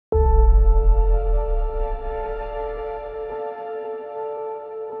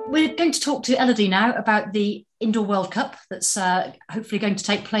We're going to talk to Elodie now about the Indoor World Cup that's hopefully going to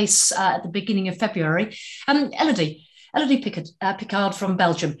take place at the beginning of February. Elodie Picard from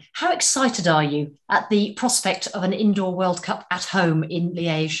Belgium, how excited are you at the prospect of an Indoor World Cup at home in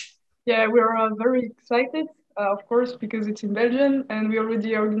Liege? Yeah, we're very excited, of course, because it's in Belgium and we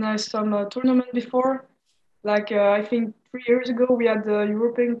already organized some tournament before. I think 3 years ago, we had the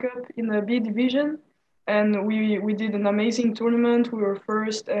European Cup in the B division and we did an amazing tournament. We were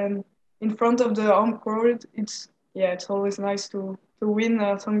first and in front of the home crowd. It's always nice to win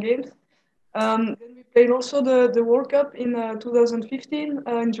some games. Then we played also the World Cup in 2015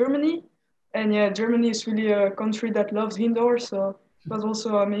 in Germany. And yeah, Germany is really a country that loves indoor, so it was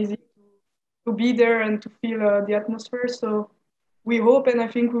also amazing to be there and to feel the atmosphere. So we hope, and I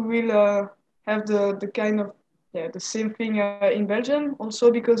think we will have the kind of the same thing in Belgium.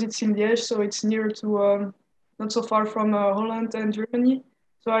 Also because it's in Liège, so it's near to not so far from Holland and Germany.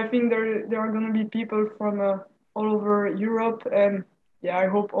 So I think there are going to be people from all over Europe and yeah, I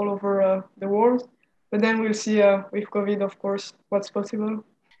hope all over the world. But then we'll see with COVID, of course, what's possible.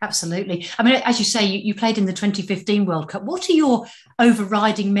 Absolutely. I mean, as you say, you played in the 2015 World Cup. What are your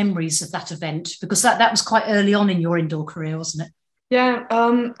overriding memories of that event? Because that was quite early on in your indoor career, wasn't it? Yeah,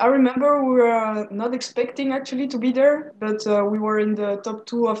 I remember we were not expecting actually to be there, but we were in the top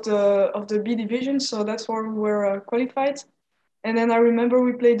two of the B division, so that's where we were qualified. And then I remember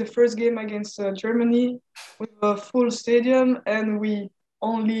we played the first game against Germany with a full stadium, and we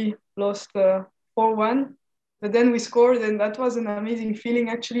only lost 4-1. But then we scored, and that was an amazing feeling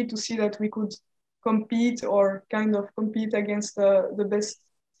actually to see that we could compete or kind of compete against the best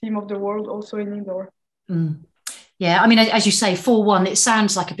team of the world also in indoor. Mm. Yeah, I mean, as you say, 4-1, it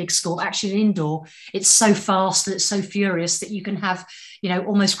sounds like a big score. Actually, in indoor, it's so fast and it's so furious that you can have,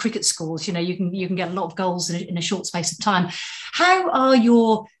 almost cricket scores. You can get a lot of goals in a short space of time. How are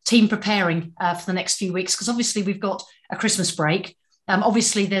your team preparing for the next few weeks? Because obviously we've got a Christmas break.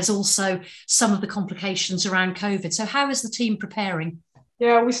 Obviously, there's also some of the complications around COVID. So how is the team preparing?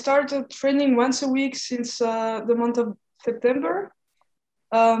 Yeah, we started training once a week since the month of September.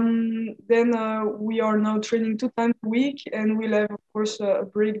 Then we are now training 2 times a week, and we'll have, of course, a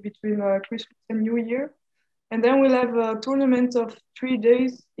break between Christmas and New Year. And then we'll have a tournament of 3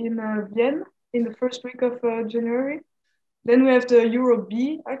 days in Vienne in the first week of January. Then we have the Euro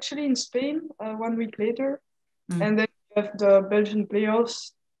B actually in Spain 1 week later. Mm. And then we have the Belgian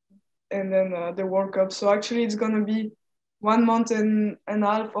playoffs and then the World Cup. So actually, it's going to be 1 month and a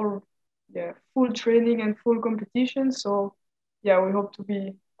half or full training and full competition. So yeah, we hope to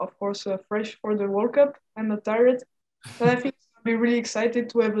be, of course, fresh for the World Cup and not tired. But I think we'll be really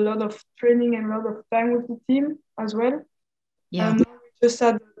excited to have a lot of training and a lot of time with the team as well. Yeah. We just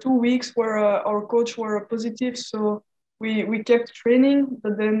had 2 weeks where our coach were positive, so we kept training,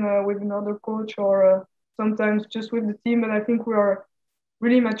 but then with another coach or sometimes just with the team. But I think we are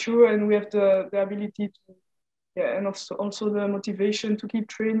really mature and we have the ability to, and also the motivation to keep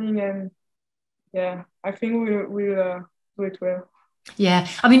training. And yeah, I think we'll do it well. Yeah,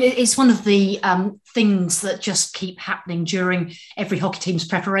 I mean, it's one of the things that just keep happening during every hockey team's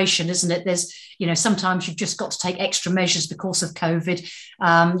preparation, isn't it? Sometimes you've just got to take extra measures because of COVID.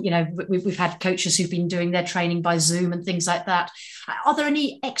 We've had coaches who've been doing their training by Zoom and things like that. Are there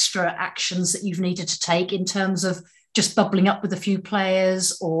any extra actions that you've needed to take in terms of just bubbling up with a few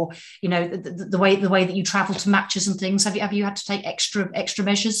players, or the way that you travel to matches and things? Have you had to take extra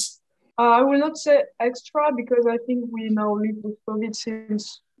measures? I will not say extra because I think we now live with COVID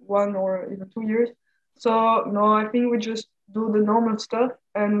since 1 or even 2 years. So no, I think we just do the normal stuff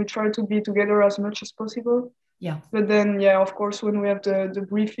and we try to be together as much as possible. Yeah. But then, yeah, of course, when we have the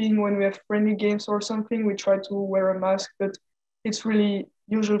briefing, when we have friendly games or something, we try to wear a mask. But it's really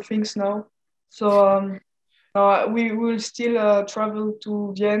usual things now. So we will still travel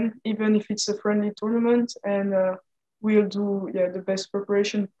to Vienne, even if it's a friendly tournament, and we'll do the best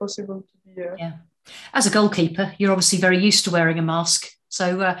preparation possible to be. Yeah. As a goalkeeper, you're obviously very used to wearing a mask,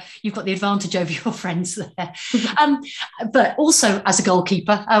 so you've got the advantage over your friends there. um, but also, as a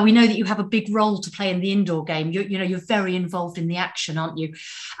goalkeeper, we know that you have a big role to play in the indoor game. You're very involved in the action, aren't you?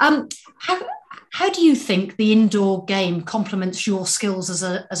 Um, how do you think the indoor game complements your skills as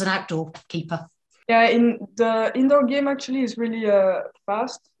an outdoor keeper? Yeah, in the indoor game actually is really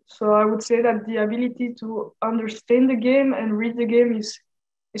fast. So I would say that the ability to understand the game and read the game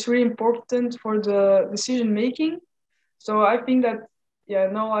is really important for the decision making. So I think that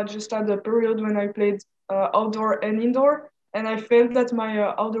now I just had a period when I played outdoor and indoor, and I felt that my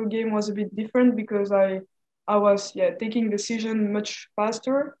outdoor game was a bit different because I was taking decision much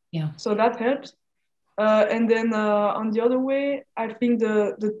faster. Yeah. So that helped. And then on the other way, I think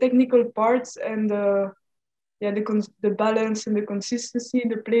the technical parts and the balance and the consistency,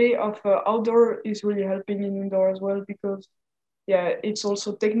 the play of outdoor is really helping in indoor as well, because it's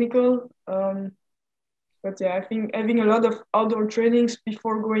also technical. But I think having a lot of outdoor trainings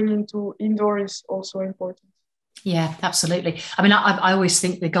before going into indoor is also important. Yeah, absolutely. I mean, I always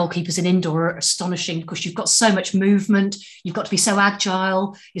think the goalkeepers in indoor are astonishing because you've got so much movement. You've got to be so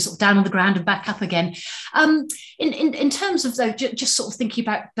agile. You're sort of down on the ground and back up again. In terms of, though, just sort of thinking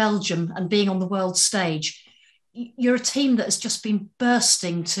about Belgium and being on the world stage, you're a team that has just been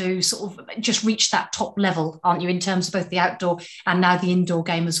bursting to sort of just reach that top level, aren't you, in terms of both the outdoor and now the indoor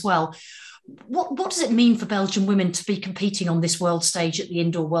game as well? What does it mean for Belgian women to be competing on this world stage at the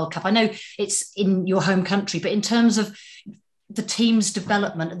Indoor World Cup? I know it's in your home country, but in terms of the team's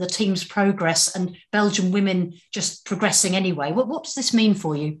development and the team's progress and Belgian women just progressing anyway, what does this mean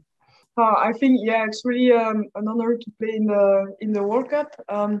for you? I think, it's really an honor to play in the World Cup.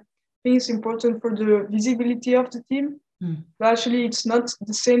 I think it's important for the visibility of the team. But actually, it's not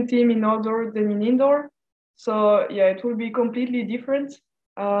the same team in outdoor than in indoor. So, it will be completely different.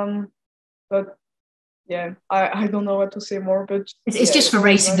 But I don't know what to say more. But it's just for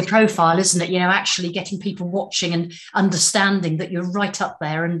raising the profile, isn't it? You know, actually getting people watching and understanding that you're right up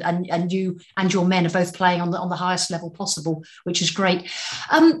there, and you and your men are both playing on the highest level possible, which is great.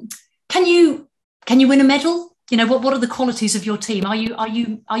 Can you win a medal? You know, what are the qualities of your team? Are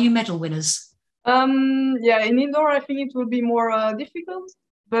you medal winners? In indoor, I think it will be more difficult.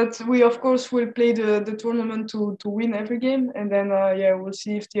 But we, of course, will play the tournament to win every game. And then, we'll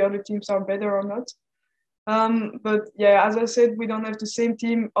see if the other teams are better or not. But as I said, we don't have the same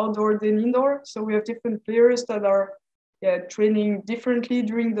team outdoor than indoor. So we have different players that are training differently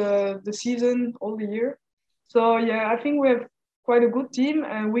during the season, all the year. So, I think we have quite a good team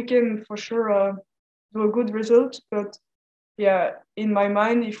and we can for sure do a good result. But in my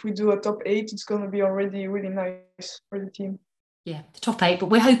mind, if we do a top 8, it's going to be already really nice for the team. Yeah, the top 8, but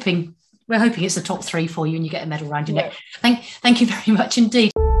we're hoping it's the top 3 for you and you get a medal around your neck. Thank you very much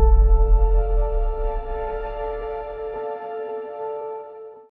indeed.